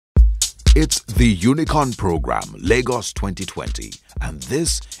It's the Unicorn Programme, Lagos 2020, and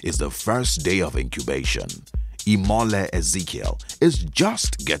this is the first day of incubation. Imole Ezekiel is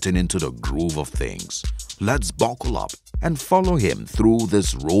just getting into the groove of things. Let's buckle up and follow him through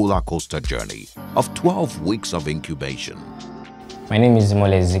this roller coaster journey of 12 weeks of incubation. My name is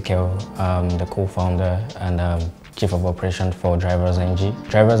Imole Ezekiel. I'm the co-founder and Chief of Operations for Drivers NG.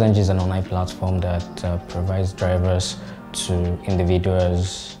 Drivers NG is an online platform that provides drivers to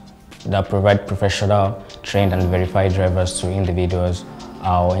individuals, that provide professional, trained and verified drivers to individuals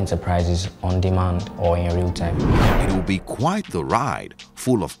or enterprises on demand or in real time. It will be quite the ride,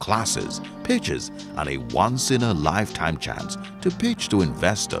 full of classes, pitches and a once-in-a-lifetime chance to pitch to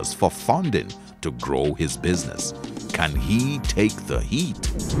investors for funding to grow his business. Can he take the heat?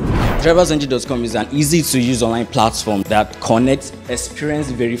 DriversNG.com is an easy-to-use online platform that connects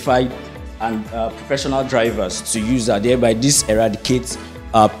experienced, verified and professional drivers to users, thereby this eradicates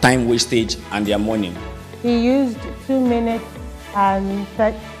time wastage and their money. He used 2 minutes and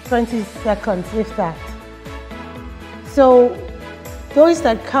 20 seconds, if that. So those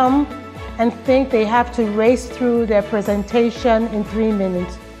that come and think they have to race through their presentation in 3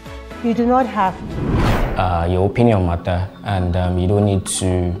 minutes, you do not have to. Your opinion matter, and you don't need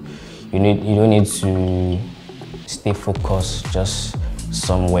to stay focused just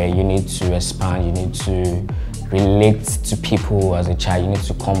somewhere. You need to expand. You need to relate to people as a child. You need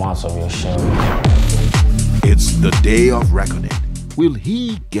to come out of your shell. It's the day of reckoning. Will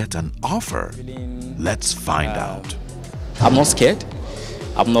he get an offer? Let's find out. I'm not scared.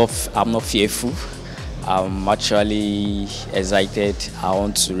 I'm not fearful. I'm actually excited. I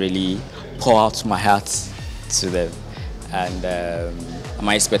want to really pour out my heart to them, and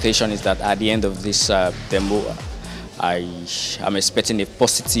my expectation is that at the end of this demo, I'm expecting a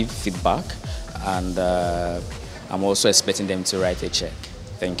positive feedback, and I'm also expecting them to write a check.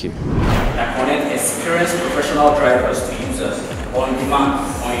 Thank you. That connect experienced professional drivers to users on demand,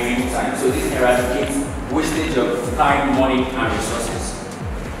 on real time. So this eradicates wastage of time, money, and resources.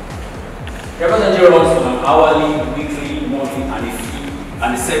 DriversNG runs on an hourly, weekly, monthly, and a fee,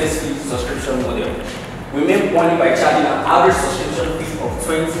 and a service fee subscription model. We make money by charging an average subscription fee of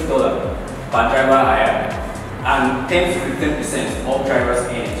 $20 per driver hire, and 10 to 15% of drivers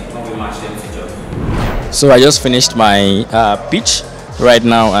earn when we match them to jobs. So I just finished my pitch right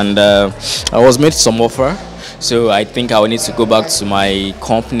now, and I was made some offer. So I think I will need to go back to my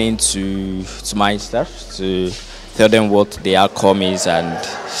company, to my staff, to tell them what the outcome is and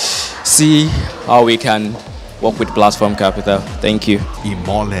see how we can work with Platform Capital. Thank you.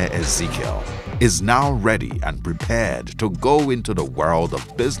 Imole Ezekiel is now ready and prepared to go into the world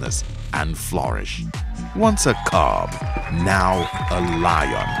of business and flourish. Once a cub, now a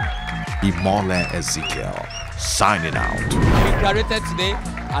lion. Imole Ezekiel signing out. We graduated today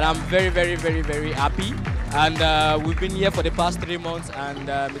and I'm very happy, and we've been here for the past 3 months, and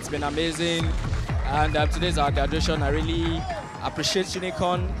it's been amazing, and today's our graduation. I really appreciate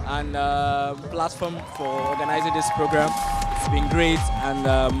Unicorn and Platform for organizing this program. It's been great and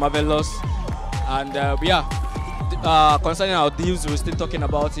marvelous, and concerning our deals, we're still talking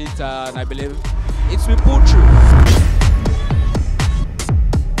about it, and I believe it will pull through.